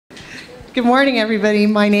Good morning, everybody.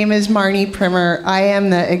 My name is Marnie Primer. I am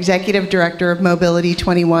the Executive Director of Mobility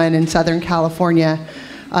 21 in Southern California.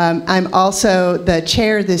 I'm also the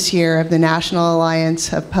chair this year of the National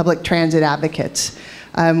Alliance of Public Transit Advocates,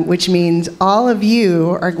 which means all of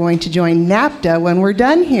you are going to join NAPTA when we're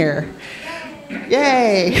done here.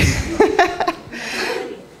 Yay!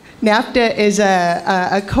 NAPTA is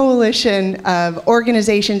a coalition of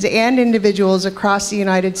organizations and individuals across the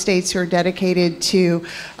United States who are dedicated to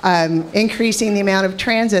increasing the amount of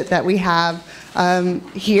transit that we have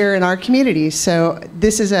here in our communities. So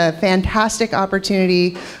this is a fantastic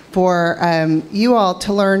opportunity for you all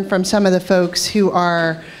to learn from some of the folks who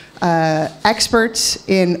are experts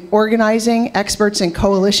in organizing, experts in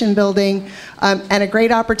coalition building, and a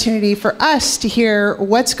great opportunity for us to hear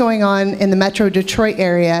what's going on in the Metro Detroit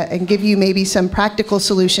area and give you maybe some practical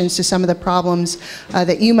solutions to some of the problems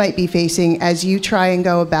that you might be facing as you try and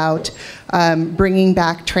go about bringing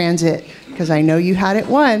back transit, because I know you had it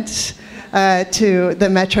once, to the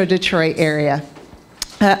Metro Detroit area.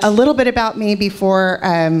 A little bit about me before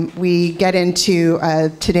we get into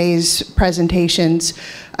today's presentations,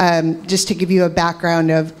 just to give you a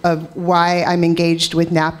background of why I'm engaged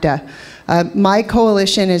with NAPTA. My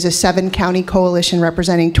coalition is a 7-county coalition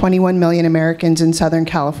representing 21 million Americans in Southern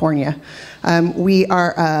California. We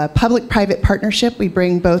are a public-private partnership. We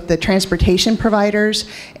bring both the transportation providers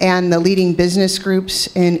and the leading business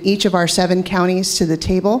groups in each of our 7 counties to the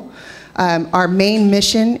table. Our main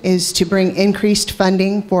mission is to bring increased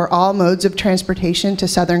funding for all modes of transportation to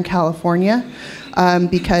Southern California,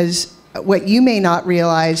 because what you may not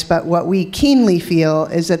realize, but what we keenly feel,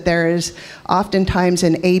 is that there is oftentimes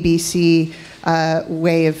an ABC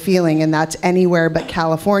way of feeling, and that's anywhere but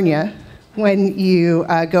California when you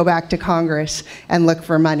go back to Congress and look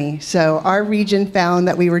for money. So our region found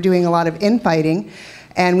that we were doing a lot of infighting,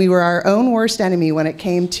 and we were our own worst enemy when it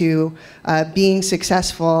came to being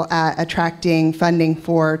successful at attracting funding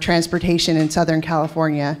for transportation in Southern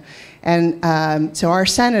California. And so our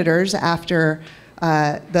senators, after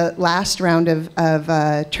the last round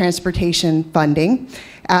of transportation funding,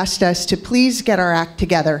 asked us to please get our act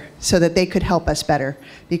together so that they could help us better.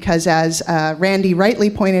 Because as Randy rightly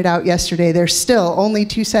pointed out yesterday, there's still only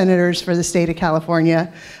 2 senators for the state of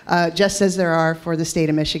California, just as there are for the state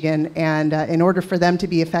of Michigan. And in order for them to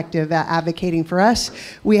be effective at advocating for us,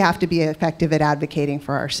 we have to be effective at advocating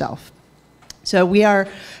for ourselves. So we are,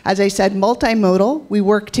 as I said, multimodal. We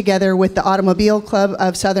work together with the Automobile Club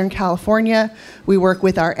of Southern California. We work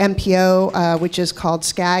with our MPO, which is called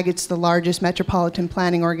SCAG. It's the largest metropolitan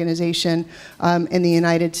planning organization in the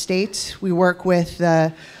United States. We work with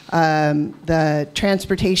the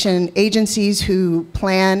transportation agencies who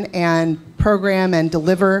plan and program and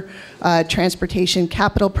deliver transportation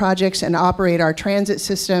capital projects and operate our transit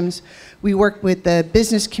systems. We work with the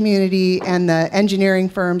business community and the engineering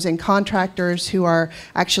firms and contractors who are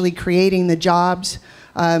actually creating the jobs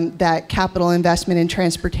that capital investment in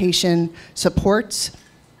transportation supports.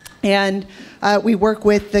 And we work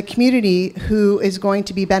with the community who is going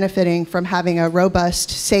to be benefiting from having a robust,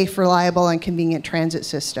 safe, reliable, and convenient transit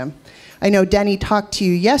system. I know Denny talked to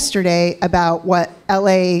you yesterday about what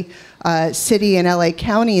LA City and LA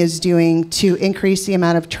County is doing to increase the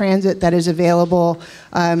amount of transit that is available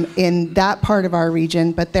in that part of our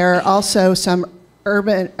region, but there are also some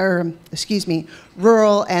rural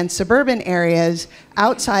and suburban areas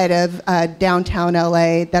outside of downtown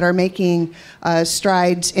LA that are making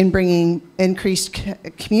strides in bringing increased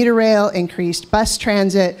commuter rail, increased bus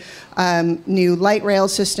transit, new light rail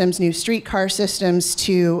systems, new streetcar systems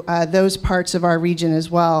to those parts of our region as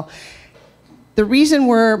well. The reason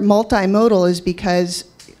we're multimodal is because,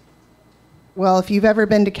 well, if you've ever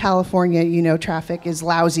been to California, you know traffic is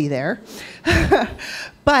lousy there.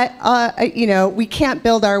 But, you know, we can't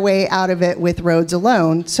build our way out of it with roads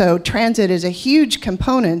alone. So transit is a huge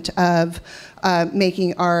component of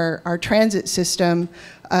making our transit system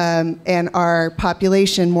and our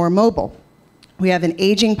population more mobile. We have an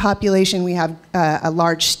aging population, we have a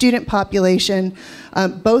large student population,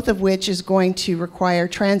 both of which is going to require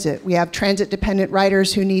transit. We have transit-dependent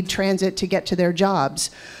riders who need transit to get to their jobs.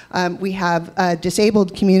 We have a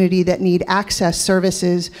disabled community that need access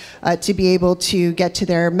services to be able to get to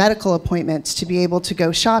their medical appointments, to be able to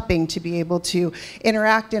go shopping, to be able to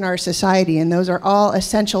interact in our society, and those are all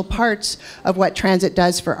essential parts of what transit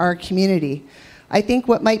does for our community. I think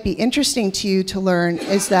what might be interesting to you to learn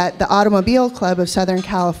is that the Automobile Club of Southern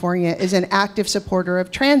California is an active supporter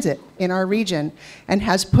of transit in our region and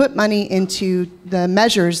has put money into the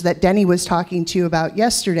measures that Denny was talking to you about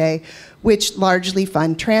yesterday, which largely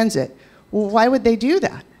fund transit. Well, why would they do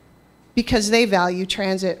that? Because they value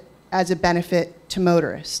transit as a benefit to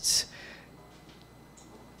motorists.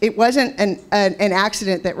 it wasn't an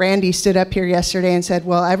accident that Randy stood up here yesterday and said,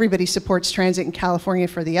 well, everybody supports transit in California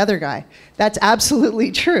for the other guy. That's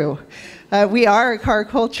absolutely true. We are a car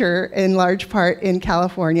culture in large part in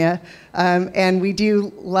California, and we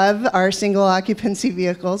do love our single occupancy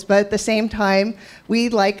vehicles, but at the same time, we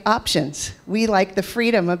like options. We like the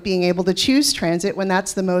freedom of being able to choose transit when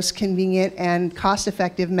that's the most convenient and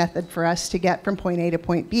cost-effective method for us to get from point A to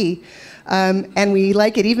point B. And we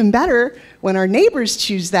like it even better when our neighbors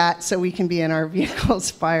choose that so we can be in our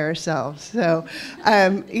vehicles by ourselves. So,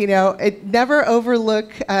 never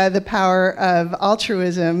overlook the power of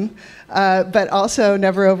altruism, but also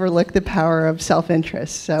never overlook the power of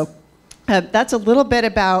self-interest. So that's a little bit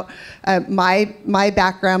about my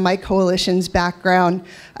background, my coalition's background.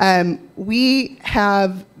 We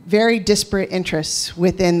have very disparate interests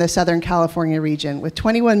within the Southern California region. With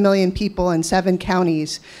 21 million people in 7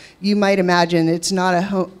 counties, you might imagine it's not a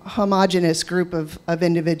homogeneous group of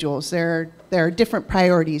individuals. There are different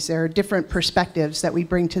priorities, there are different perspectives that we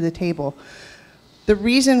bring to the table. The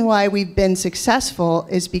reason why we've been successful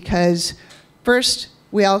is because, first,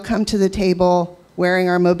 we all come to the table wearing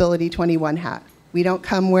our Mobility 21 hat. We don't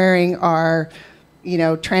come wearing our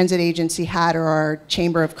transit agency hat or our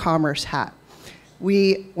Chamber of Commerce hat.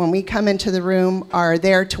 When we come into the room, are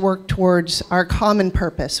there to work towards our common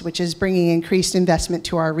purpose, which is bringing increased investment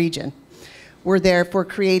to our region. We're there for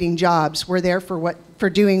creating jobs. We're there for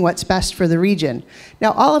doing what's best for the region.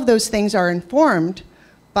 Now, all of those things are informed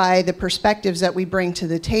by the perspectives that we bring to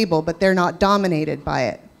the table, but they're not dominated by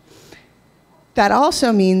it. That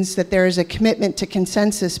also means that there is a commitment to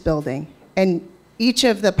consensus building, and each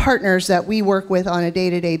of the partners that we work with on a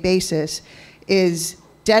day-to-day basis is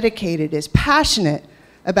dedicated, is passionate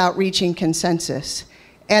about reaching consensus,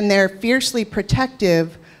 and they're fiercely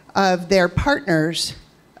protective of their partners'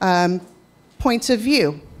 points of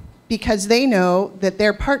view, because they know that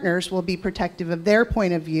their partners will be protective of their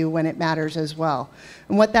point of view when it matters as well.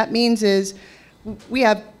 And what that means is we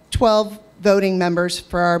have 12 voting members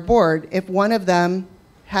for our board. If one of them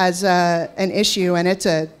has an issue and it's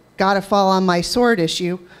a gotta fall on my sword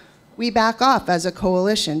issue, we back off as a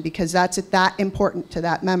coalition because that's that important to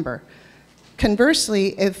that member.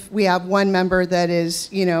 Conversely, if we have one member that is,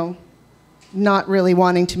 not really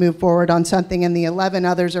wanting to move forward on something and the 11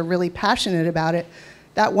 others are really passionate about it,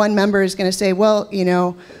 that one member is going to say, well,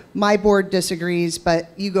 my board disagrees, but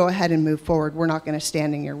you go ahead and move forward. We're not going to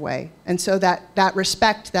stand in your way. And so that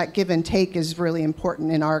respect, that give and take is really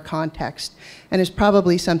important in our context and is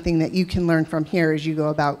probably something that you can learn from here as you go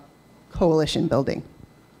about coalition building.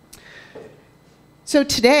 So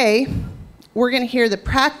today, we're going to hear the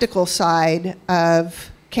practical side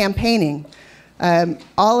of campaigning.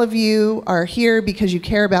 All of you are here because you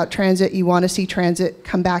care about transit. You want to see transit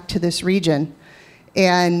come back to this region.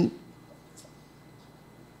 And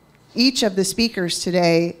each of the speakers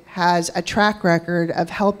today has a track record of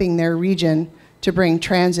helping their region to bring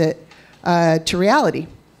transit to reality.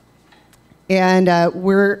 And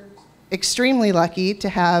we're extremely lucky to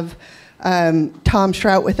have Tom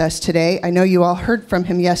Shrout with us today. I know you all heard from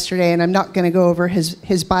him yesterday, and I'm not going to go over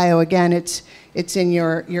his bio again. It's in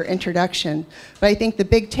your introduction. But I think the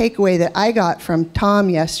big takeaway that I got from Tom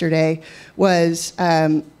yesterday was,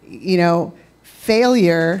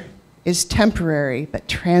 failure is temporary, but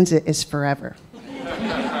transit is forever.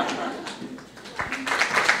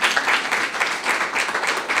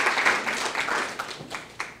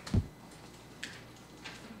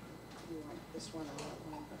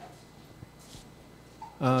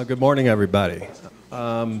 Good morning, everybody.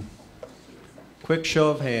 Quick show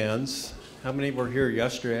of hands. How many were here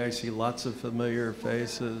yesterday? I see lots of familiar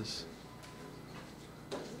faces.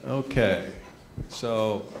 Okay.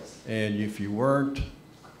 So, and if you weren't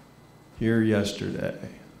here yesterday,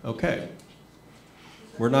 okay.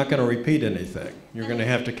 We're not going to repeat anything. You're going to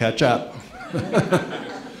have to catch up.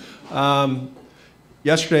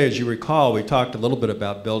 Yesterday, as you recall, we talked a little bit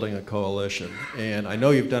about building a coalition. And I know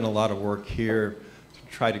you've done a lot of work here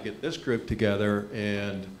to try to get this group together.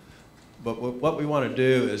 But what we want to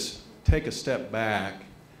do is take a step back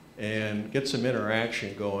and get some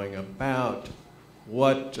interaction going about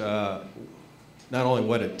what, not only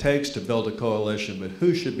what it takes to build a coalition, but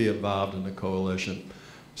who should be involved in the coalition.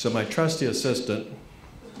 So my trusty assistant,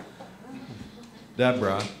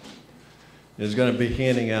 Deborah, is going to be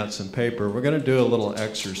handing out some paper. We're going to do a little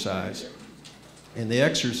exercise. And the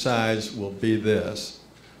exercise will be this.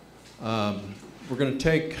 We're going to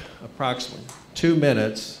take approximately 2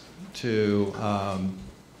 minutes to,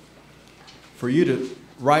 for you to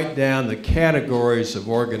write down the categories of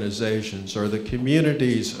organizations or the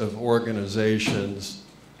communities of organizations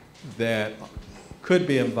that could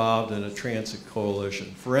be involved in a transit coalition.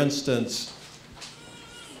 For instance,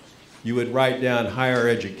 you would write down higher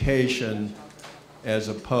education as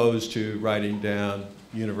opposed to writing down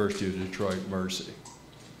University of Detroit Mercy.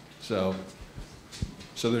 So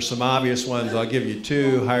there's some obvious ones. I'll give you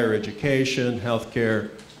two: higher education,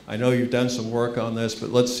 healthcare. I know you've done some work on this,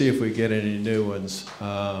 but let's see if we get any new ones.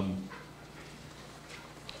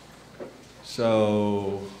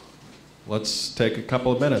 So let's take a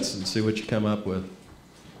couple of minutes and see what you come up with.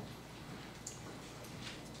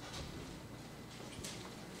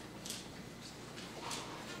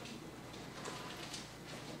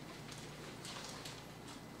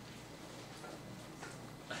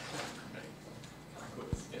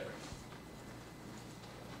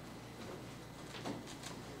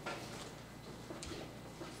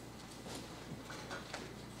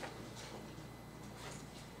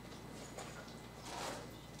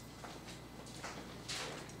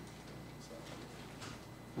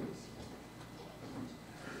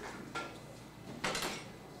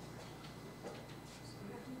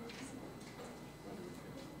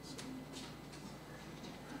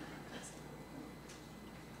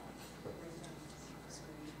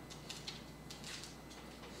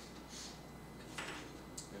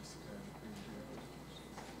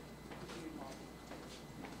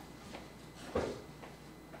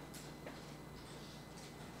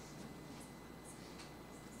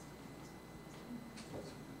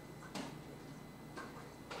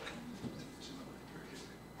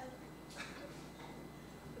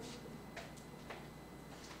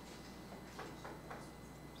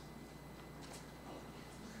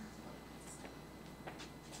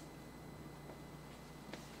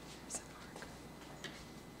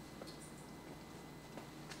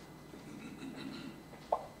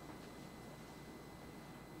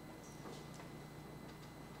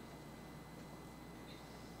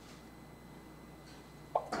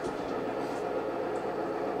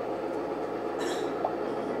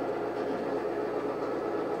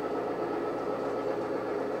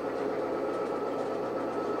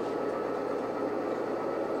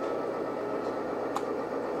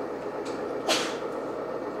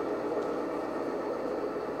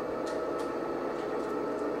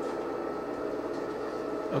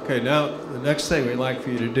 Okay, now the next thing we'd like for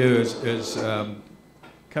you to do is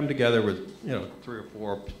come together with 3 or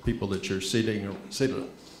 4 people that you're seated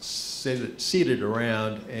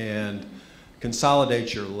around and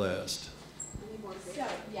consolidate your list. So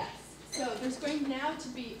yes, so there's going now to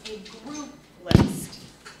be a group list.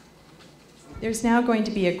 There's now going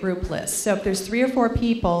to be a group list. So if there's 3 or 4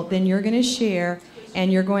 people, then you're going to share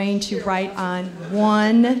and you're going to write on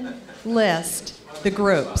one list the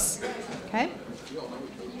groups. Okay?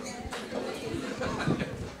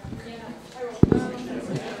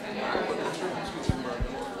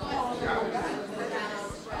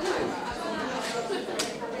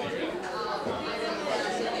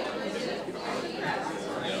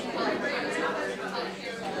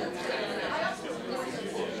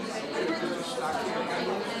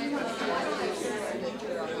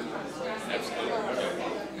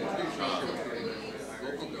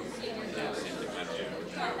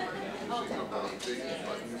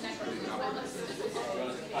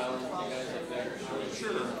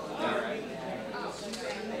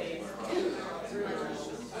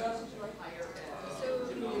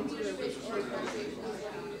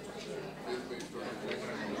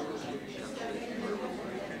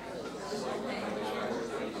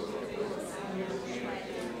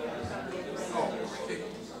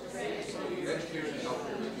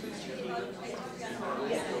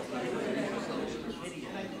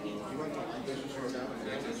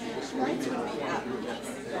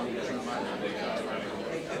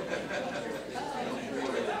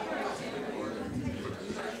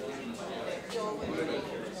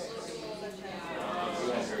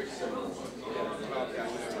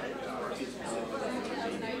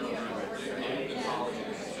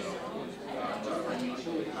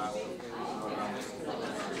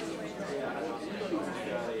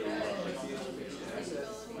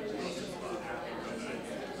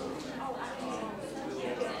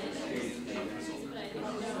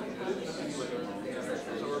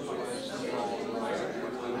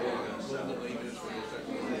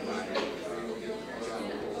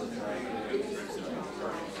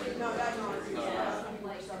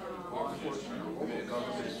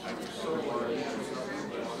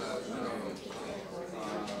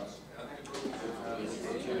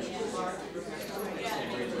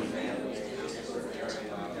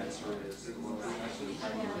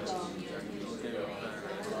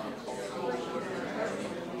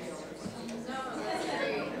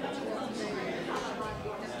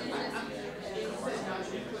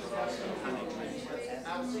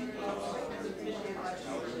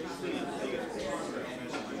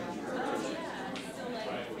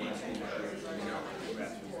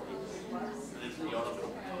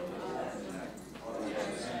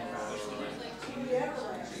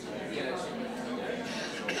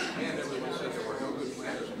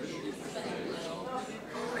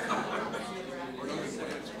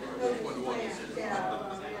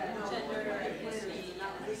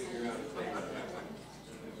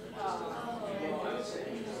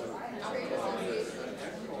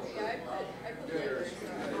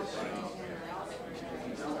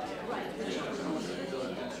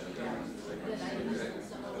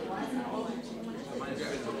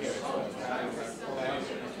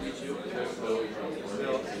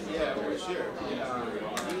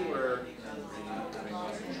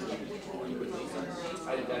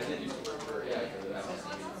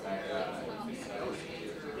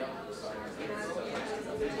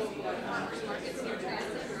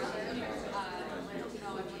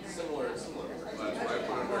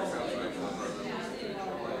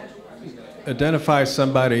 Identify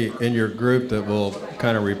somebody in your group that will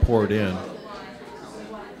kind of report in.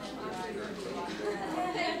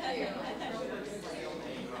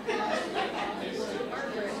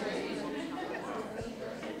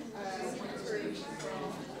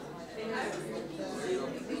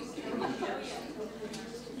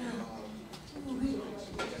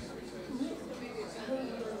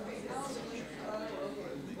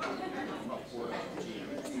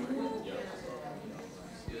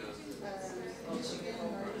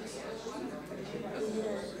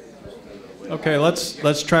 Okay,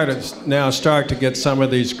 let's try to now start to get some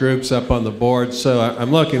of these groups up on the board. So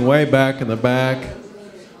I'm looking way back in the back.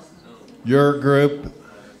 Your group,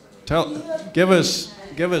 give us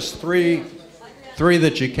three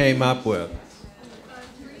that you came up with.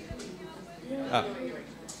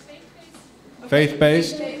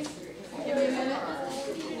 Faith-based.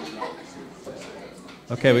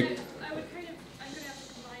 Okay, we. I'm going to have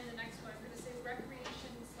to combine the next one. I'm going to say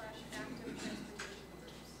recreation/active transportation.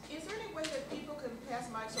 Is there any way that people can pass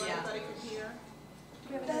mics so everybody can hear?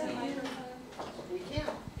 Do you have a microphone? We can.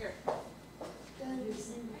 Here. I can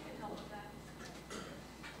help with that.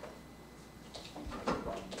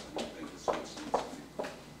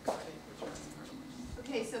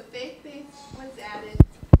 Okay, so faith-based was added.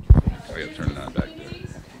 Oh, yeah, turn that back.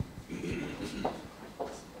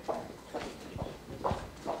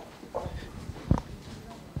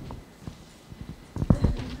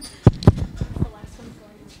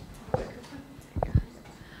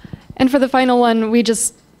 And for the final one, we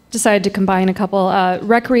just decided to combine a couple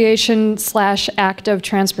recreation/active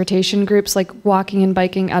transportation groups, like walking and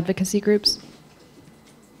biking advocacy groups.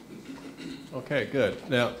 Okay, good.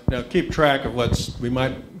 Now keep track of we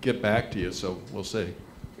might get back to you, so we'll see.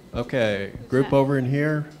 Okay, group over in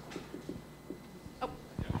here.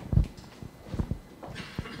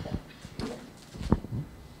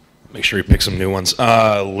 Make sure you pick some new ones.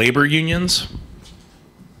 Labor unions.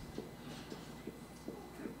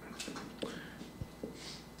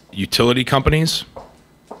 Utility companies.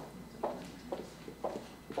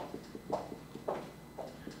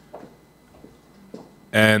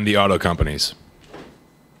 And the auto companies.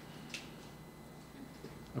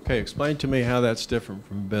 Okay, explain to me how that's different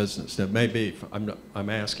from business. That may be. I'm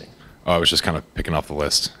asking. Oh, I was just kind of picking off the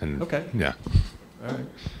list. And, Okay. Yeah. All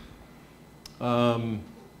right.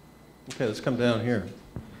 Okay, let's come down here.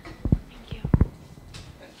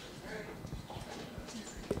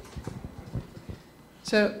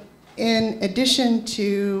 So in addition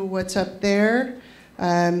to what's up there,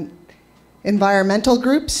 environmental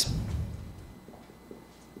groups,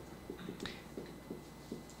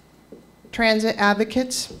 transit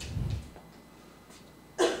advocates,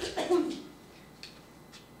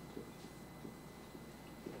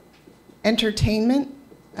 entertainment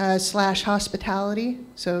slash hospitality,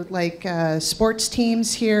 so like sports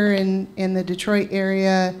teams here in the Detroit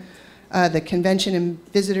area, the Convention and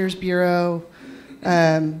Visitors Bureau,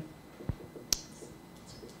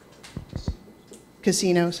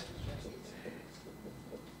 casinos.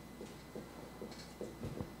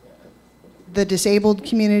 The disabled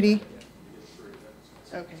community.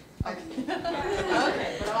 Okay. Okay, but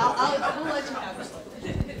I'll let you have this one.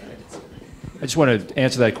 I just want to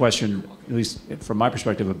answer that question, at least from my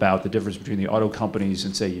perspective, about the difference between the auto companies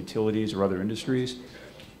and, say, utilities or other industries.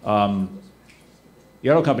 The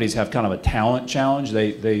auto companies have kind of a talent challenge.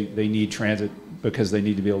 They need transit because they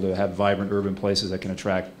need to be able to have vibrant urban places that can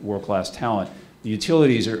attract world-class talent. The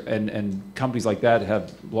utilities and companies like that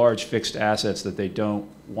have large fixed assets that they don't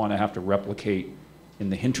want to have to replicate in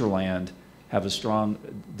the hinterland, have a strong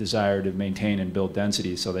desire to maintain and build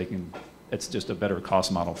density so they can it's just a better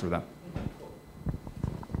cost model for them.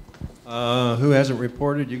 Who hasn't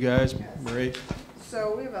reported? You guys, Marie?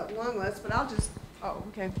 So we have a long list, but I'll just, oh,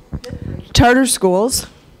 okay. Charter schools,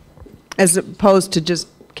 as opposed to just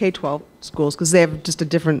K-12 schools, because they have just a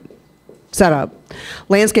different setup.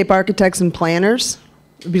 Landscape architects and planners.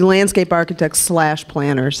 It would be landscape architects /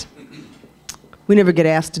 planners. We never get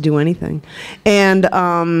asked to do anything. And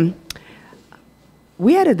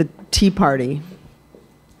we added the Tea Party.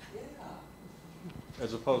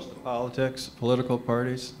 As opposed to politics, political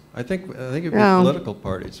parties? I think it'd be No. political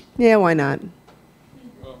parties. Yeah, why not?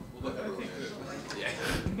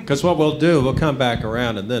 Because what we'll do, we'll come back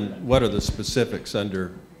around, and then what are the specifics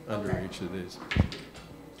under each of these?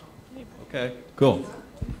 Okay, cool.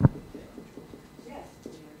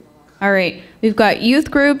 All right, we've got youth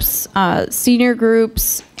groups, senior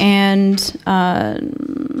groups, and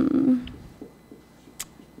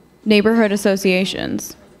neighborhood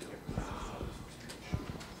associations.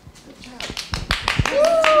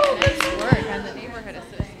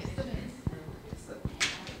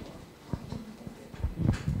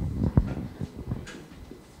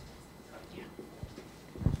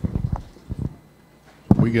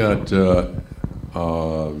 We got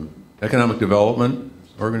economic development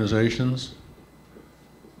organizations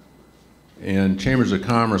and chambers of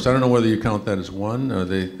commerce. I don't know whether you count that as one.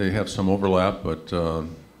 They have some overlap, but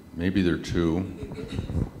maybe they're two.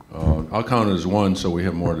 I'll count it as one so we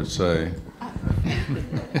have more to say.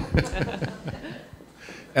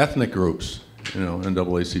 Ethnic groups, you know,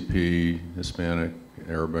 NAACP, Hispanic,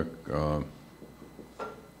 Arabic. Do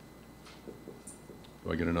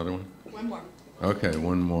I get another one? One more. Okay,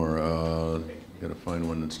 one more. Got to find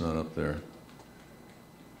one that's not up there.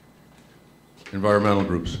 Environmental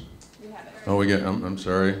groups. Oh, we get. I'm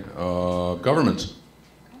sorry. Governments.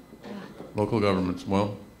 Local governments.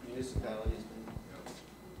 Well. Municipalities.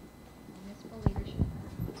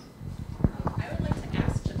 I would like to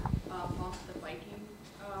ask to bump the biking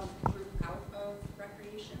group out of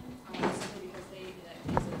recreation, simply because they use it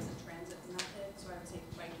as a transit method. So I would say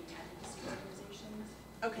biking advocacy organizations.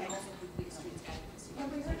 Okay. And also complete streets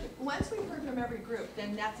advocacy. Once we've heard from every group,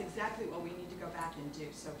 then that's exactly what we need to go back and do.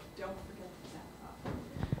 So don't forget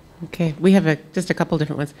that. Okay, we have just a couple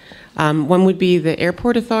different ones. One would be the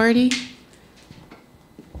Airport Authority.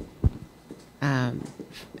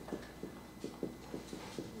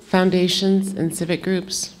 Foundations and civic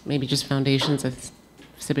groups, maybe just foundations of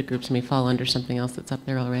civic groups may fall under something else that's up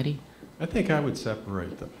there already. I think I would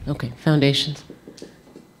separate them. Okay, foundations.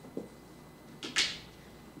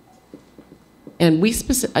 And we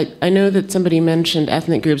I know that somebody mentioned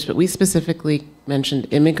ethnic groups, but we specifically mentioned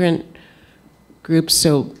immigrant groups,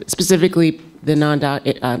 so specifically the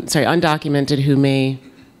undocumented who may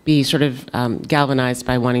be sort of galvanized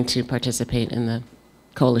by wanting to participate in the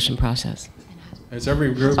coalition process. Has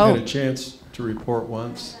every group had a chance to report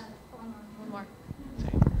once? One more.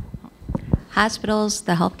 Hospitals,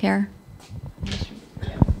 the healthcare.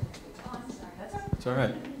 It's all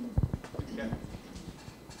right.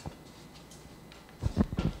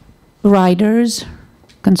 Riders,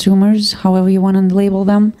 consumers, however you want to label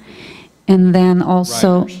them. And then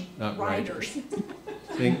also... Riders, not riders.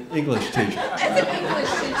 English teacher.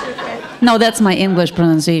 No, that's my English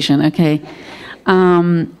pronunciation, okay.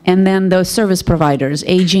 And then those service providers,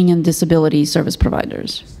 aging and disability service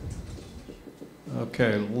providers.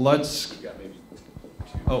 Okay, let's...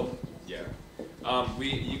 Oh. Yeah.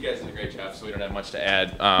 You guys did a great job, so we don't have much to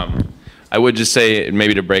add. I would just say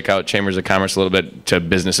maybe to break out chambers of commerce a little bit to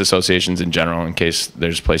business associations in general in case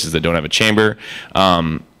there's places that don't have a chamber.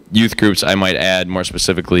 Youth groups, I might add more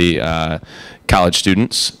specifically college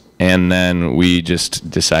students. And then we just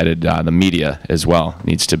decided the media as well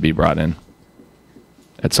needs to be brought in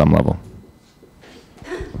at some level.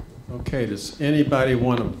 Okay, does anybody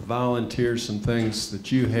want to volunteer some things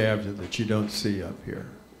that you have that you don't see up here?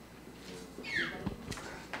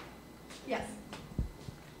 Yes.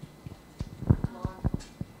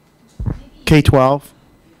 K-12.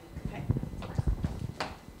 Okay.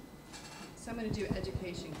 So I'm going to do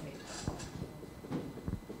education K-12.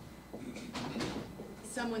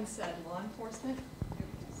 Someone said law enforcement.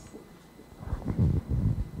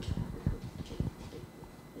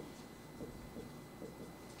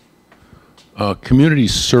 Community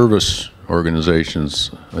service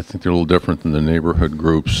organizations, I think they're a little different than the neighborhood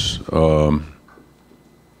groups.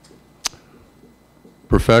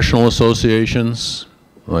 Professional associations,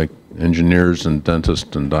 like engineers and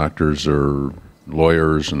dentists and doctors or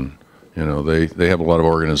lawyers, and you know, they have a lot of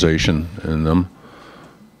organization in them.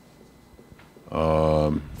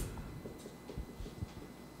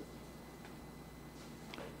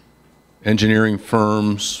 engineering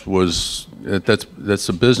firms that's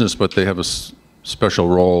a business, but they have a special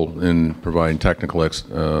role in providing technical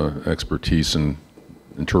expertise and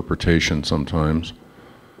interpretation sometimes.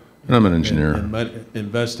 And I'm an engineer. And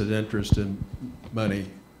invested interest in money.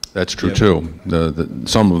 That's true too.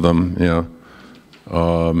 Some of them, yeah.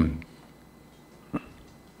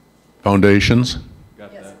 Foundations.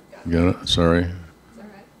 Got that. Got it. Sorry.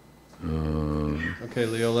 Okay,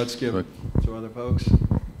 Leo. Let's give it to other folks.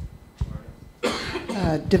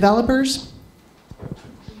 Developers.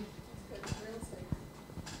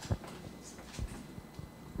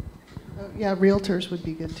 Yeah, realtors would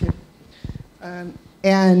be good too. And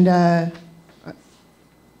AAA.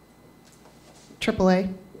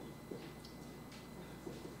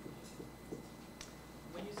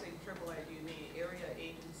 When you say AAA, do you mean area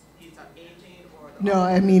agencies on aging or the No,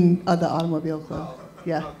 I mean the automobile club. Oh,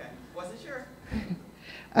 Yeah. okay. Wasn't sure.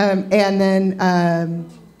 And then,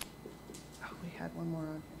 we had one more on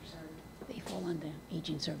here, sorry. They fall under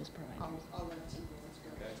aging service providers. I'll let somebody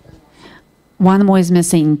else go. One more is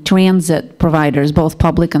missing, transit providers, both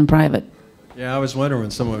public and private. Yeah, I was wondering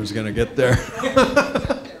when someone was going to get there. They're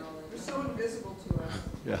so invisible to us.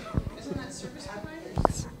 Yeah. Isn't that service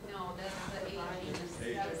providers? No, that's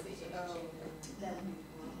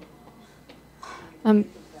the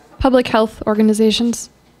Public health organizations.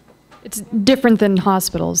 It's different than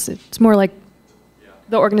hospitals. It's more like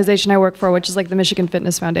the organization I work for, which is like the Michigan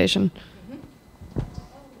Fitness Foundation.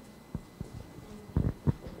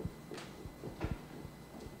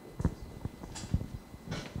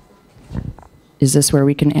 Is this where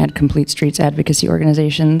we can add complete streets advocacy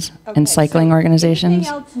organizations and cycling organizations?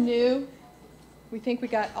 Anything else new? We think we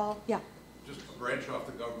got all, yeah. Just a branch off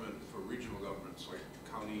the government for regional governments like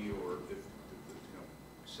county or if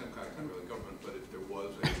some kind of government, but if there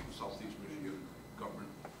was a Southeast Michigan government.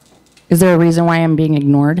 Is there a reason why I'm being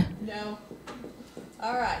ignored? No.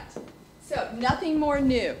 All right. So nothing more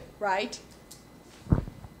new, right?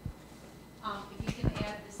 If you can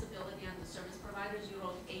add disability on the service providers, you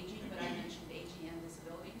wrote aging, but I mentioned aging and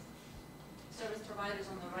disability. Service providers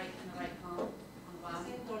on the right, in the right column, on the bottom,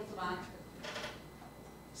 towards the bottom.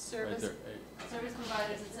 Service. Service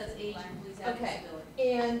providers, it says aging, please add Okay. disability.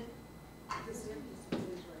 And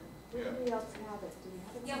Where else have it? Do you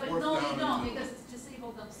have it? Yeah, but no, you don't, because it's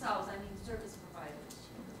disabled themselves, I mean service providers.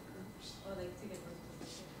 Or they to get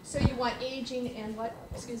so you want aging and what?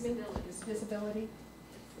 Excuse me? Disability.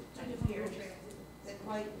 here.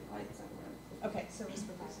 Okay, service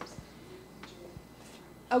providers.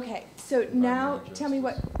 Okay, so now tell me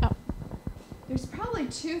what, oh, there's probably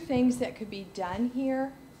two things that could be done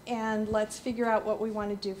here, and let's figure out what we want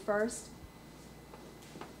to do first.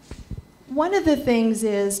 One of the things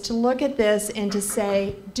is to look at this and to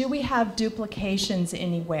say, do we have duplications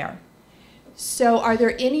anywhere? So are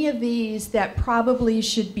there any of these that probably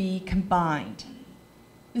should be combined?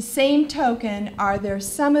 The same token, are there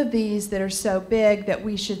some of these that are so big that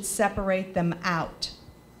we should separate them out?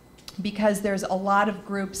 Because there's a lot of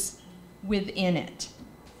groups within it.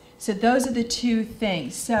 So those are the two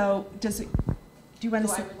things. So do you want to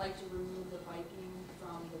So say? I would like to remove the biking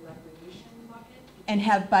from the recreation bucket. And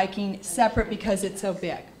have biking separate because it's so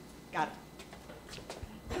big. Got it.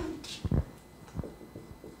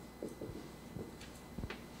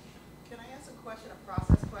 Can I ask a question, a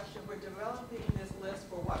process question? We're developing this list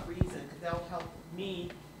for what reason? Because that'll help me.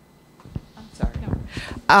 I'm sorry.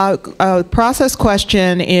 Process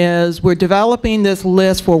question is, we're developing this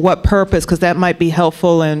list for what purpose? Because that might be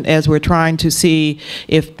helpful and as we're trying to see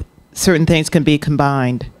if certain things can be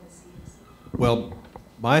combined. Well,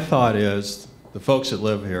 my thought is the folks that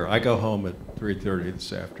live here, I go home at 3:30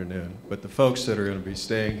 this afternoon, but the folks that are going to be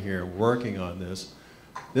staying here working on this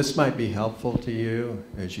might be helpful to you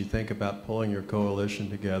as you think about pulling your coalition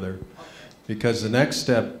together, because the next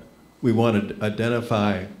step, we want to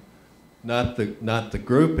identify not the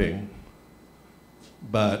grouping,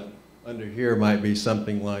 but under here might be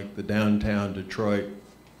something like the Downtown Detroit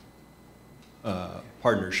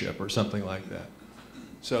Partnership or something like that.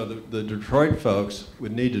 So the Detroit folks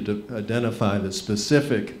would need to identify the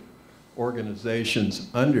specific organizations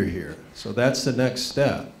under here. So that's the next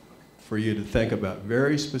step for you to think about,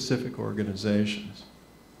 very specific organizations.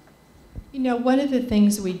 You know, one of the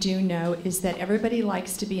things we do know is that everybody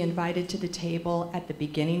likes to be invited to the table at the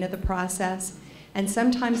beginning of the process. And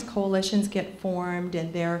sometimes coalitions get formed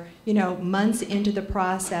and they're, you know, months into the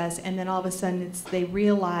process, and then all of a sudden they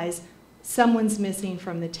realize someone's missing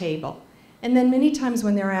from the table. And then many times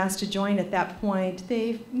when they're asked to join at that point,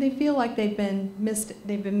 they feel like they've been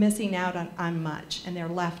missing out on much and they're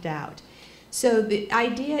left out. So the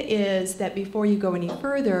idea is that before you go any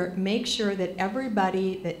further, make sure that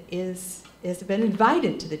everybody that has been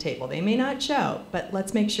invited to the table, they may not show, but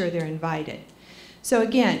let's make sure they're invited. So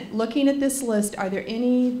again, looking at this list, are there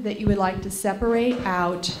any that you would like to separate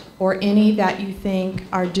out or any that you think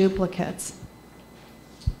are duplicates?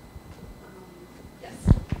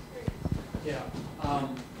 Yeah.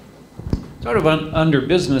 Sort of under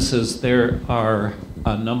businesses, there are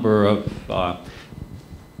a number of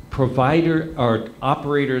provider or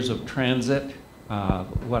operators of transit,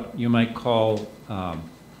 what you might call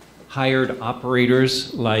hired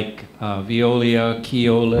operators like Veolia,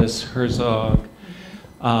 Keolis, Herzog,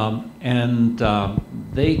 and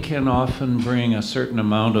they can often bring a certain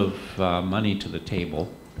amount of money to the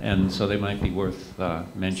table, and so they might be worth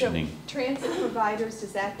mentioning. So transit providers,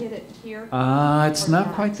 does that hit it here? It's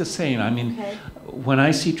not quite the same. I mean, okay. When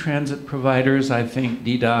I see transit providers, I think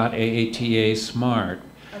DDOT, AATA, SMART.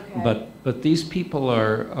 Okay. But these people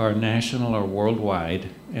are national or worldwide,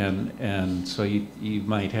 and so you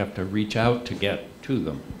might have to reach out to get to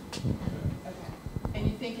them. Okay. And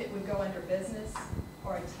you think it would go under business,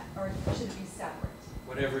 or should it be separate?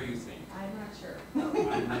 Whatever you think. I'm not sure.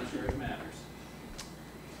 I'm not sure it matters.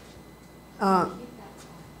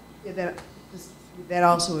 Yeah, that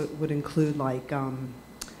also would include like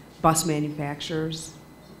bus manufacturers.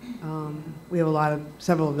 We have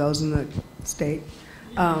several of those in the state.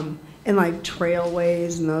 And like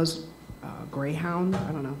trailways and those, Greyhound,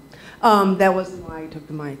 I don't know. That wasn't why I took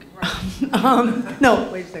the mic. No,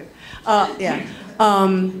 wait a second. Yeah.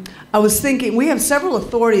 I was thinking, we have several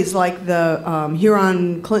authorities like the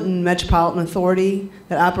Huron-Clinton Metropolitan Authority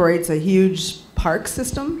that operates a huge park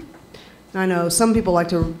system. And I know some people like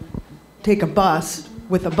to take a bus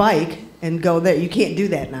with a bike and go there. You can't do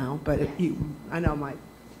that now, but I know my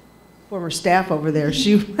former staff over there,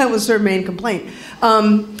 that was her main complaint.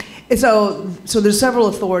 So there's several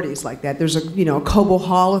authorities like that. There's a Cobo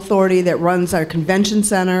Hall Authority that runs our convention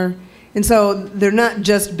center. And so they're not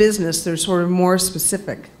just business, they're sort of more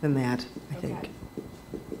specific than that, I think.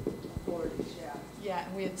 Authorities, yeah. Yeah,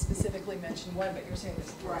 and we had specifically mentioned one, but you're saying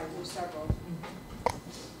there's three. Right, there's several.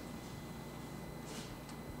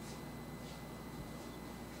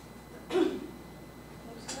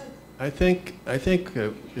 I think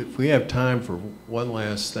if we have time for one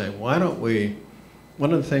last thing, why don't we,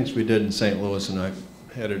 one of the things we did in St. Louis, and I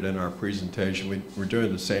had it in our presentation, we're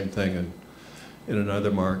doing the same thing in another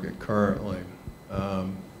market currently. The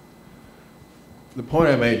point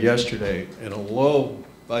I made yesterday, in a low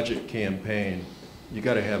budget campaign, you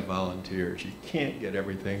got to have volunteers. You can't get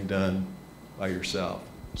everything done by yourself.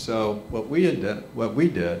 So what we did, and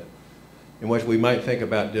what we might think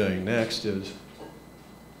about doing next is,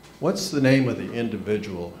 what's the name of the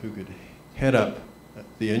individual who could head up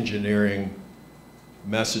the engineering,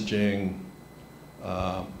 messaging,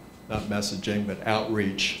 not messaging, but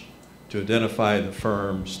outreach to identify the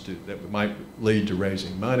firms that might lead to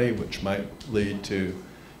raising money, which might lead to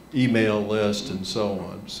email lists and so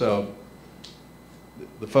on. So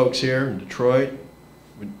the folks here in Detroit,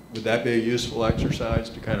 would that be a useful exercise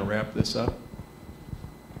to kind of wrap this up?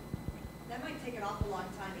 That might take an awful long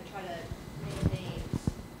time to try to make names.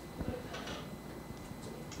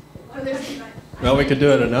 Well, we could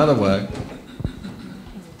do it another way.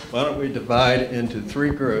 Why don't we divide into 3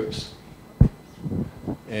 groups,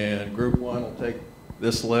 and group 1 will take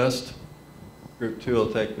this list, group 2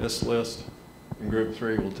 will take this list, and group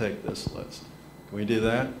 3 will take this list. Can we do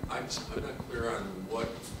that? I'm not clear on what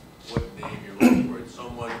name you're looking for.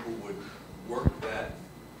 Someone who would work that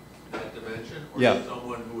dimension, or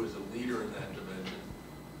someone who is a leader in that dimension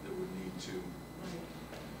that would need to?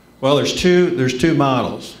 Well, there's two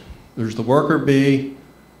models. There's the worker bee,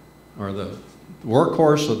 or the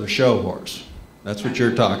workhorse, or the show horse. That's what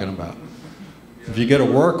you're talking about. If you get a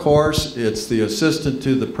workhorse, it's the assistant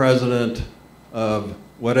to the president of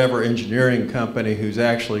whatever engineering company who's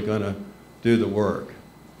actually going to do the work.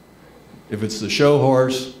 If it's the show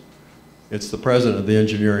horse, it's the president of the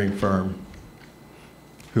engineering firm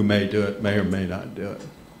who may do it, may or may not do it.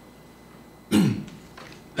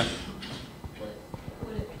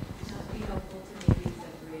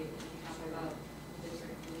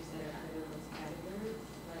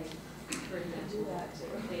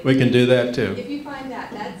 We can do that too. If you find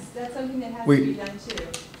that, that's something that has to be done too.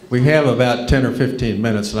 We have about 10 or 15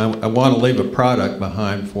 minutes, and I want to leave a product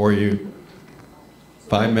behind for you.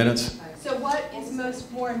 5 minutes? So what is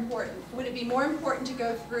more important? Would it be more important to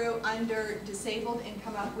go through under disabled and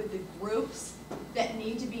come up with the groups that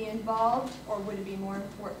need to be involved, or would it be more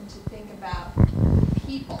important to think about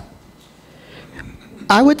people?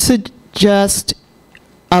 I would suggest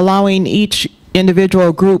allowing each individual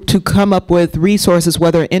or group to come up with resources,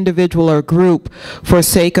 whether individual or group, for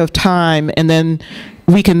sake of time, and then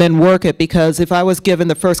we can then work it. Because if I was given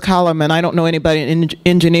the first column and I don't know anybody in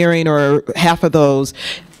engineering or half of those,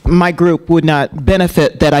 my group would not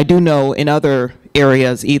benefit that I do know in other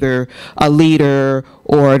areas, either a leader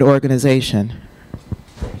or an organization.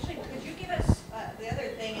 Actually, could you give us, the other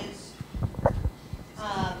thing is,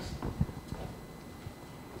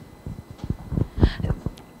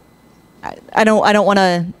 I don't want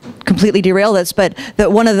to completely derail this, but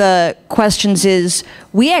one of the questions is,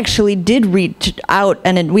 we actually did reach out,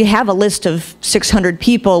 and we have a list of 600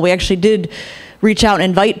 people. We actually did reach out and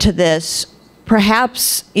invite to this.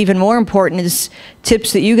 Perhaps even more important is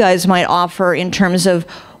tips that you guys might offer in terms of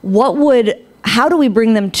how do we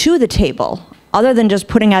bring them to the table? Other than just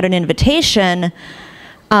putting out an invitation,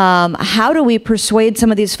 how do we persuade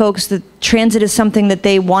some of these folks that transit is something that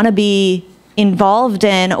they want to be involved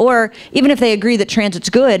in, or even if they agree that transit's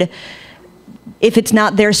good, if it's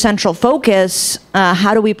not their central focus,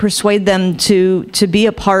 how do we persuade them to be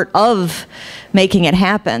a part of making it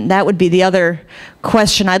happen? That would be the other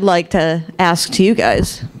question I'd like to ask to you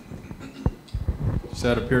guys. Does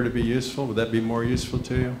that appear to be useful? Would that be more useful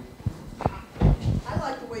to you? I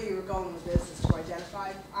like the way you were going with this, is to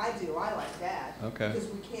identify. I do. I like that. Okay. Because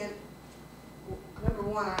we can't. Number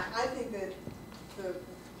one, I think that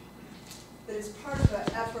that it's part of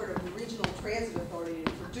the effort of the Regional Transit Authority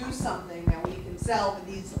to produce something that we can sell to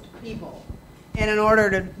these people. And in order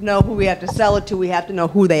to know who we have to sell it to, we have to know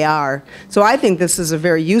who they are. So I think this is a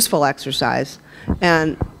very useful exercise.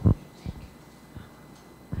 And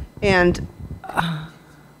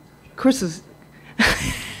Chris is.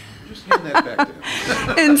 Just hand that back to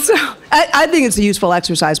him. And so I think it's a useful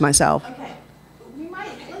exercise myself. Okay.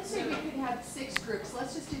 Let's say we could have 6 groups.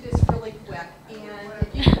 Let's just do this really quick. And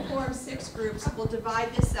if you can form 6 groups, we'll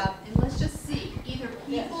divide this up. And let's just see, either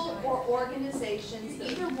people or organizations,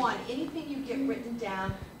 either one, anything you get written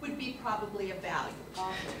down would be probably of value.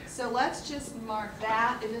 So let's just mark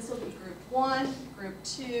that, and this will be group 1, group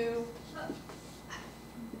 2.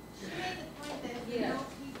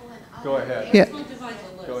 Go ahead. Yeah.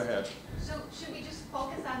 Go ahead. So should we just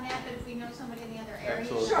focus on that, but if we know somebody in the other area?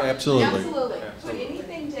 Absolutely. Sure. Absolutely. Absolutely. Put Absolutely.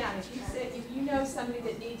 anything down. If you know somebody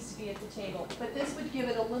that needs to be at the table, but this would give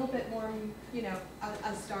it a little bit more,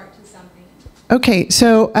 a start to something. Okay,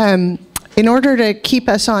 so in order to keep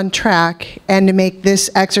us on track and to make this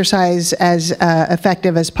exercise as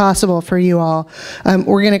effective as possible for you all,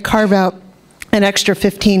 we're going to carve out an extra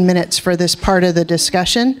 15 minutes for this part of the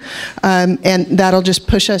discussion, and that'll just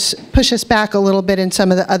push us back a little bit in some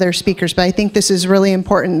of the other speakers. But I think this is really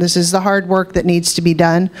important. This is the hard work that needs to be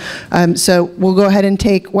done. So we'll go ahead and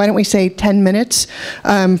take, why don't we say 10 minutes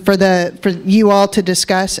for you all to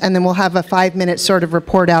discuss, and then we'll have a 5-minute sort of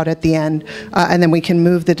report out at the end, and then we can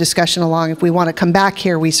move the discussion along. If we want to come back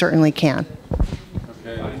here, we certainly can.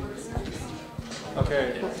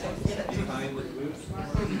 Okay.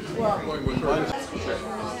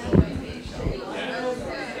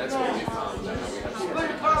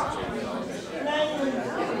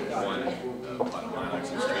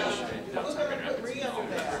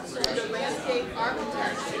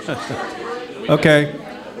 Okay. Okay.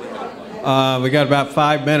 We got about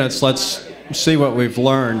 5 minutes. Let's see what we've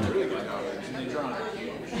learned.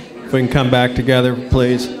 If we can come back together,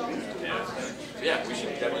 please. Yeah, we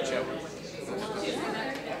should definitely chat.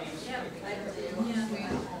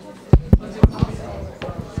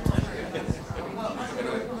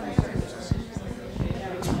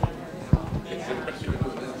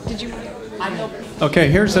 Okay,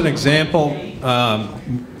 here's an example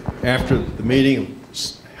after the meeting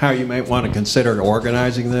how you might want to consider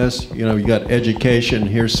organizing this. You got education.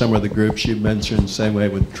 Here's some of the groups you mentioned. Same way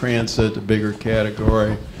with transit, a bigger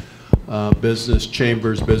category. Business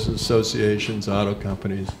chambers, business associations, auto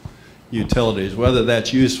companies, utilities. Whether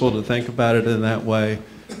that's useful to think about it in that way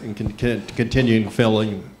and continuing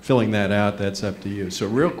filling that out, that's up to you. So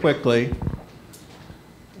real quickly.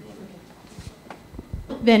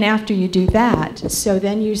 Then after you do that, so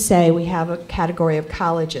then you say we have a category of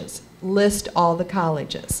colleges. List all the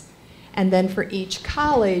colleges. And then for each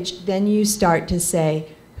college, then you start to say,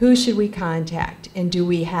 who should we contact? And do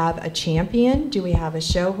we have a champion? Do we have a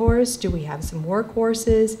show horse? Do we have some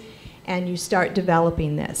workhorses? And you start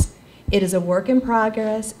developing this. It is a work in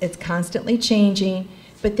progress. It's constantly changing.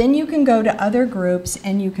 But then you can go to other groups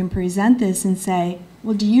and you can present this and say,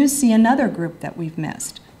 well, do you see another group that we've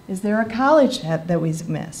missed? Is there a college that we've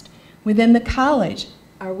missed? Within the college,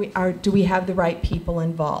 do we have the right people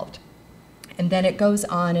involved? And then it goes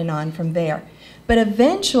on and on from there. But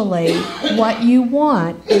eventually, what you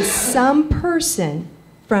want is some person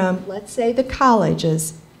from, let's say, the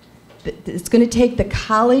colleges. It's going to take the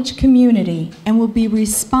college community and will be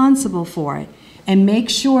responsible for it and make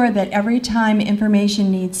sure that every time information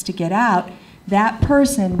needs to get out, that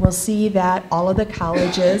person will see that all of the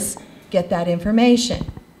colleges get that information.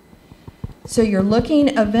 So you're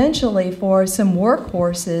looking eventually for some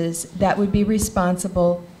workhorses that would be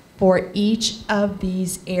responsible for each of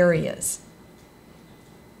these areas.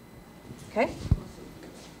 Okay?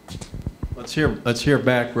 Let's hear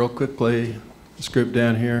back real quickly. This group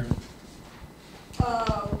down here. Just give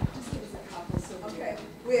us a couple. So okay,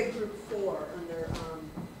 we had group 4 under.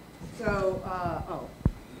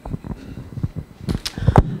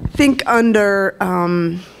 I think under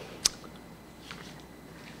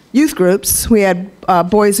youth groups, we had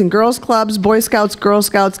Boys and Girls Clubs, Boy Scouts, Girl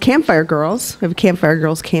Scouts, Campfire Girls. We have a Campfire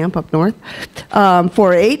Girls camp up north.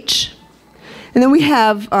 4-H. And then we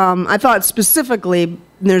have, I thought specifically,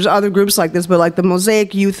 there's other groups like this, but like the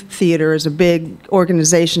Mosaic Youth Theater is a big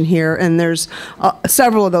organization here, and there's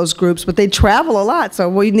several of those groups, but they travel a lot, so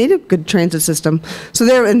we need a good transit system. So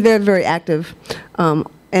they're very active.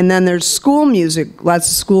 And then there's school music, lots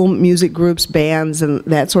of school music groups, bands, and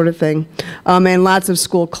that sort of thing, and lots of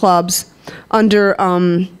school clubs. Under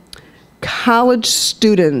college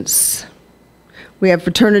students, we have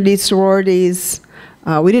fraternities, sororities.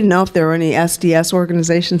 We didn't know if there were any SDS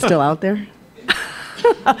organizations still out there.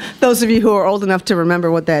 Those of you who are old enough to remember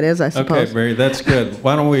what that is, I suppose. Okay, Mary, that's good.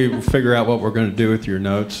 Why don't we figure out what we're going to do with your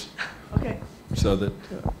notes? Okay. So that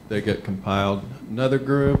they get compiled. Another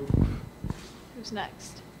group. Who's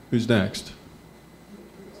next? Who's next?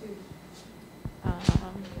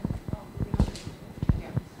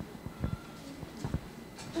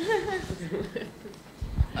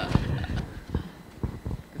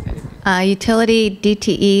 Utility,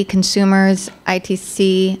 DTE, consumers,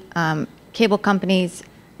 ITC, cable companies.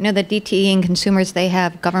 I know that DTE and consumers, they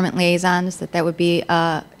have government liaisons. That would be,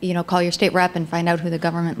 call your state rep and find out who the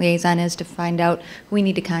government liaison is to find out who we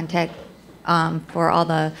need to contact for all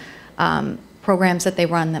the programs that they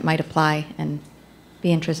run that might apply and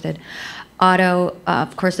be interested. Auto,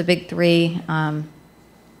 of course, the big 3.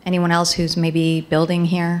 Anyone else who's maybe building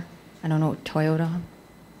here? I don't know, Toyota.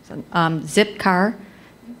 So, Zip car.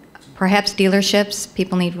 Perhaps dealerships.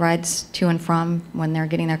 People need rides to and from when they're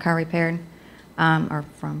getting their car repaired, or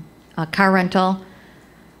from car rental.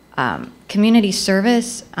 Community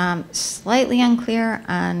service, slightly unclear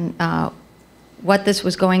on what this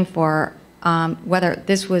was going for, whether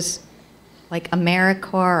this was like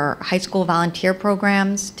AmeriCorps or high school volunteer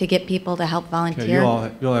programs to get people to help volunteer.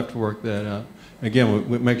 Okay, you'll have to work that out. Again,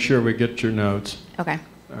 we make sure we get your notes. Okay.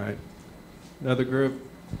 All right. Another group?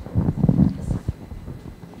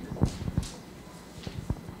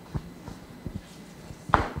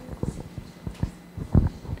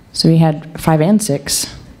 So we had 5 and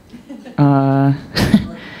 6.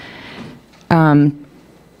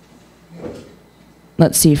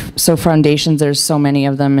 Let's see. So foundations, there's so many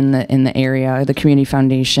of them in the area. The Community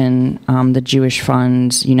Foundation, the Jewish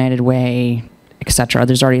Funds, United Way, etc.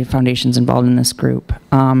 There's already foundations involved in this group.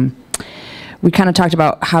 We kind of talked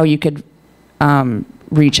about how you could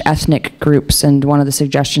reach ethnic groups, and one of the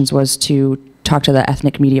suggestions was to talk to the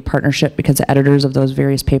Ethnic Media Partnership, because the editors of those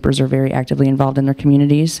various papers are very actively involved in their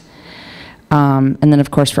communities. And then,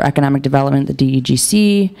 of course, for economic development, the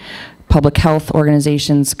DEGC, public health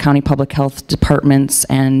organizations, county public health departments,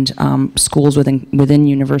 and schools within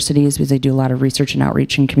universities, because they do a lot of research and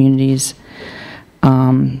outreach in communities.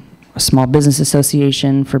 A small business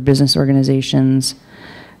association for business organizations.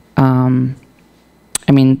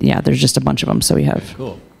 I mean, yeah, there's just a bunch of them, so we have. Okay,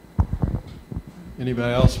 cool.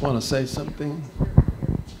 Anybody else want to say something?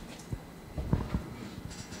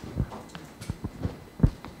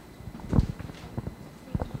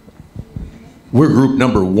 We're group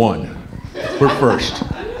number 1. We're first.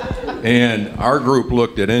 And our group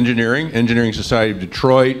looked at Engineering Society of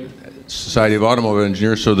Detroit, Society of Automotive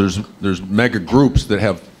Engineers, so there's mega groups that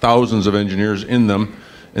have thousands of engineers in them.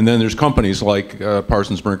 And then there's companies like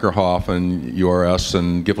Parsons Brinker Hoff and URS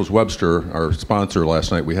and Giffords Webster, our sponsor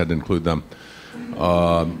last night. We had to include them.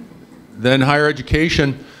 Then higher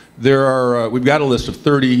education, there are, we've got a list of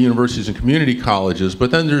 30 universities and community colleges,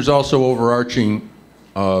 but then there's also overarching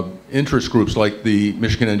interest groups, like the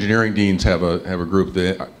Michigan Engineering Deans have a group,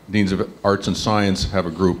 the Deans of Arts and Science have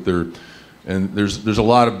a group there, and there's a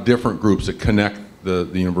lot of different groups that connect the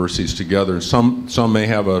universities together. Some may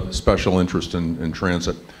have a special interest in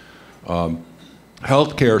transit.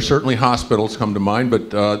 Healthcare, certainly hospitals come to mind,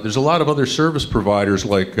 but there's a lot of other service providers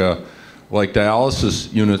like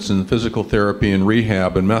dialysis units and physical therapy and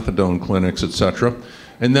rehab and methadone clinics, etc.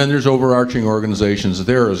 And then there's overarching organizations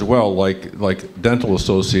there as well, like dental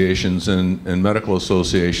associations and medical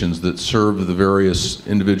associations that serve the various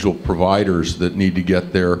individual providers that need to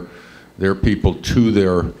get their people to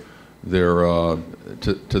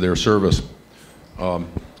their service.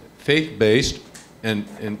 Faith-based and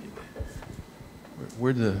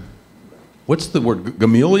what's the word?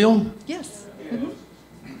 Gamaliel? Yes.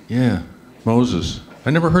 Yeah, Moses.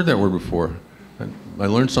 I never heard that word before. I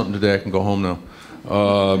learned something today. I can go home now.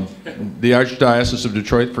 The Archdiocese of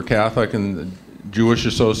Detroit for Catholic and Jewish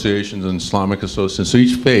associations and Islamic associations. So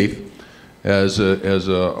each faith as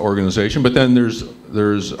a organization. But then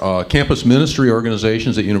there's campus ministry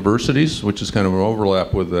organizations at universities, which is kind of an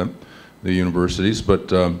overlap with the universities. But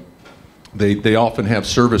they often have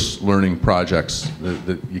service learning projects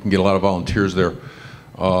that you can get a lot of volunteers there.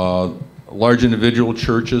 Large individual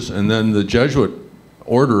churches, and then the Jesuit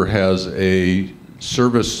order has a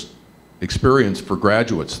service experience for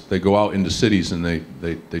graduates. They go out into cities and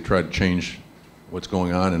they try to change what's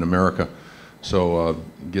going on in America. So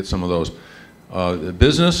get some of those.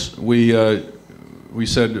 Business, we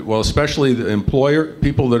said, well, especially the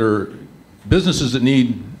people that are, businesses that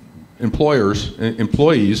need employees,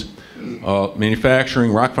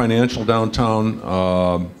 manufacturing, Rock Financial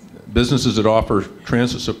downtown, businesses that offer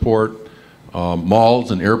transit support,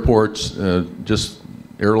 malls and airports, just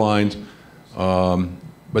airlines.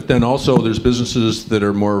 But then also there's businesses that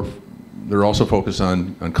are they're also focused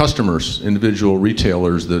on customers, individual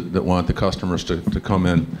retailers that want the customers to come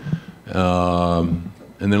in.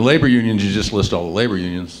 And then labor unions, you just list all the labor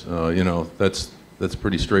unions. You know, that's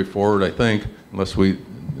pretty straightforward, I think, unless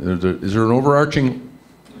is there an overarching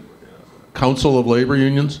council of labor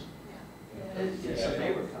unions?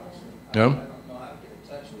 Yeah?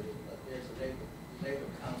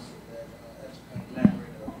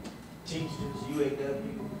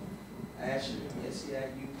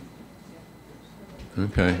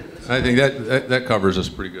 Okay, I think that covers us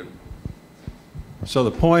pretty good. So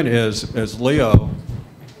the point is, as Leo.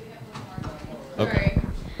 Okay.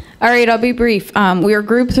 All right, I'll be brief. We are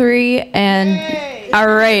Group 3, and all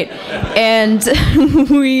right, and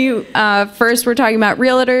we first we're talking about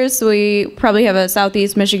realtors. We probably have a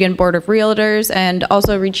Southeast Michigan Board of Realtors, and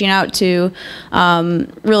also reaching out to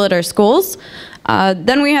realtor schools.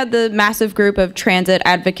 Then we had the massive group of transit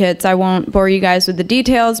advocates. I won't bore you guys with the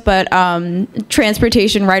details, but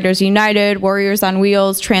Transportation Riders United, Warriors on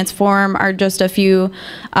Wheels, Transform are just a few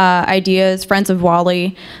ideas, Friends of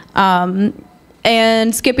Wally.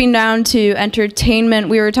 And skipping down to entertainment,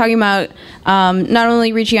 we were talking about not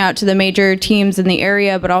only reaching out to the major teams in the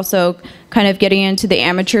area, but also kind of getting into the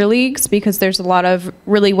amateur leagues, because there's a lot of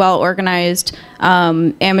really well-organized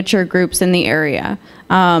amateur groups in the area.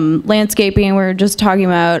 Landscaping, we were just talking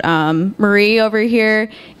about Marie over here,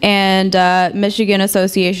 and Michigan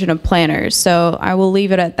Association of Planners. So I will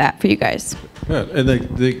leave it at that for you guys. Good. And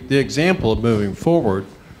the example of moving forward,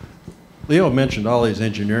 Leo mentioned all these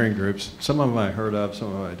engineering groups. Some of them I heard of, some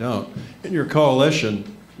of them I don't. In your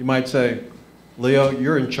coalition, you might say, Leo,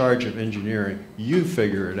 you're in charge of engineering. You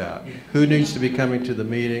figure it out. Who needs to be coming to the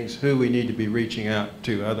meetings? Who we need to be reaching out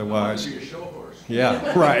to otherwise?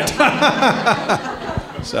 Yeah, right.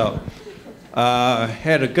 So,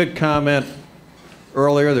 had a good comment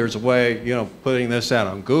earlier. There's a way, you know, putting this out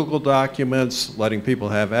on Google Documents, letting people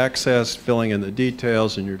have access, filling in the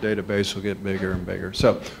details, and your database will get bigger and bigger.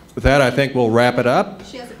 So, with that, I think we'll wrap it up.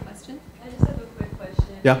 She has a question. I just have a quick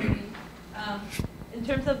question. Yeah. In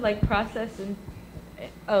terms of like process and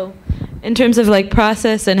in terms of like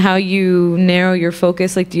process and how you narrow your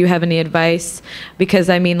focus, like do you have any advice? Because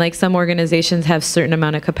I mean, like some organizations have certain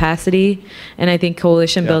amount of capacity, and I think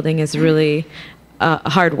coalition building is really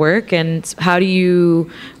hard work. And how do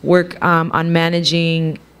you work on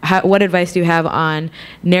managing? What advice do you have on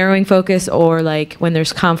narrowing focus, or like when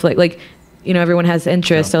there's conflict? Like, you know, everyone has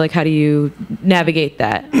interest, so like how do you navigate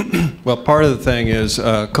that? Well, part of the thing is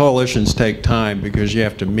coalitions take time because you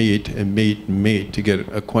have to meet and meet and meet to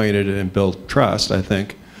get acquainted and build trust, I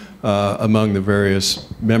think, among the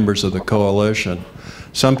various members of the coalition.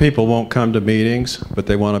 Some people won't come to meetings, but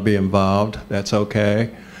they want to be involved. That's okay.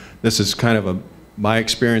 This is kind of my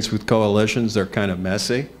experience with coalitions. They're kind of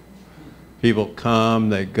messy. People come,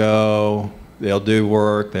 they go, they'll do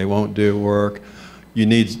work, they won't do work. You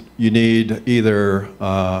need either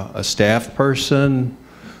a staff person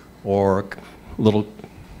or a little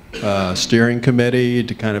steering committee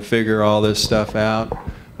to kind of figure all this stuff out.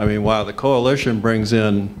 I mean, while the coalition brings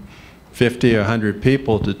in 50 or 100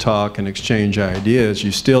 people to talk and exchange ideas,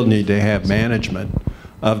 you still need to have management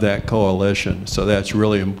of that coalition. So that's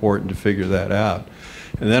really important to figure that out.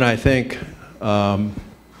 And then I think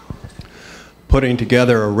putting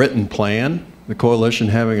together a written plan, the coalition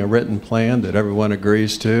having a written plan that everyone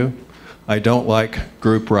agrees to. I don't like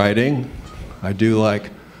group writing. I do like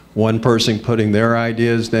one person putting their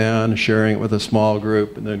ideas down, sharing it with a small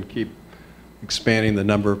group, and then keep expanding the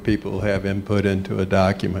number of people who have input into a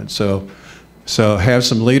document. So have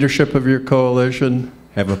some leadership of your coalition,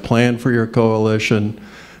 have a plan for your coalition,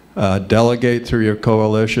 delegate through your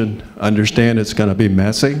coalition, understand it's going to be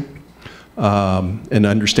messy, and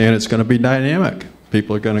understand it's going to be dynamic.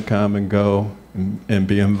 People are going to come and go and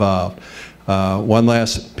be involved. One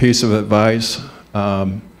last piece of advice.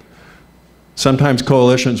 Sometimes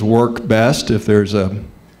coalitions work best if there's a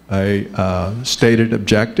stated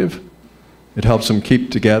objective. It helps them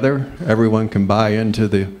keep together. Everyone can buy into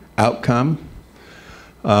the outcome.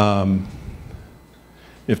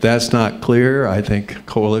 If that's not clear, I think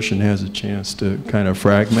coalition has a chance to kind of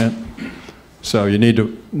fragment. So you need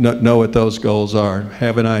to know what those goals are,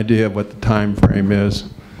 have an idea of what the time frame is,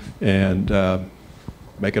 and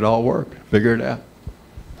make it all work, figure it out.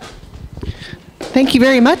 Thank you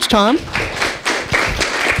very much, Tom,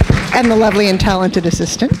 and the lovely and talented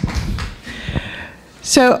assistant.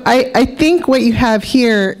 So I think what you have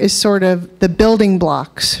here is sort of the building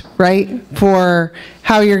blocks, right, for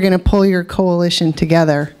how you're going to pull your coalition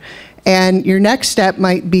together. And your next step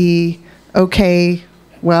might be, okay,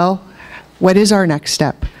 well, what is our next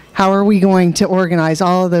step? How are we going to organize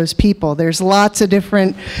all of those people? There's lots of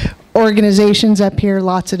different organizations up here,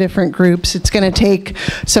 lots of different groups. It's going to take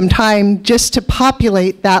some time just to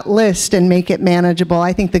populate that list and make it manageable.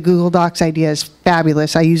 I think the Google Docs idea is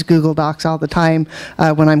fabulous. I use Google Docs all the time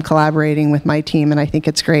when I'm collaborating with my team, and I think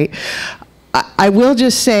it's great. I will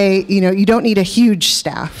just say, you don't need a huge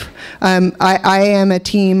staff. I am a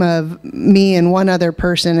team of me and one other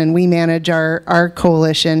person, and we manage our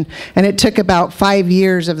coalition. And it took about 5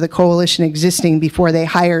 years of the coalition existing before they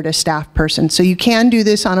hired a staff person. So you can do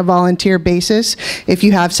this on a volunteer basis if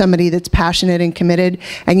you have somebody that's passionate and committed,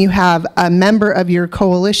 and you have a member of your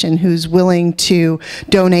coalition who's willing to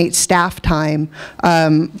donate staff time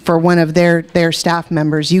for one of their staff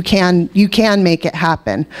members. You can make it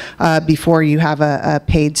happen before you have a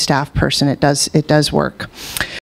paid staff person. It does work.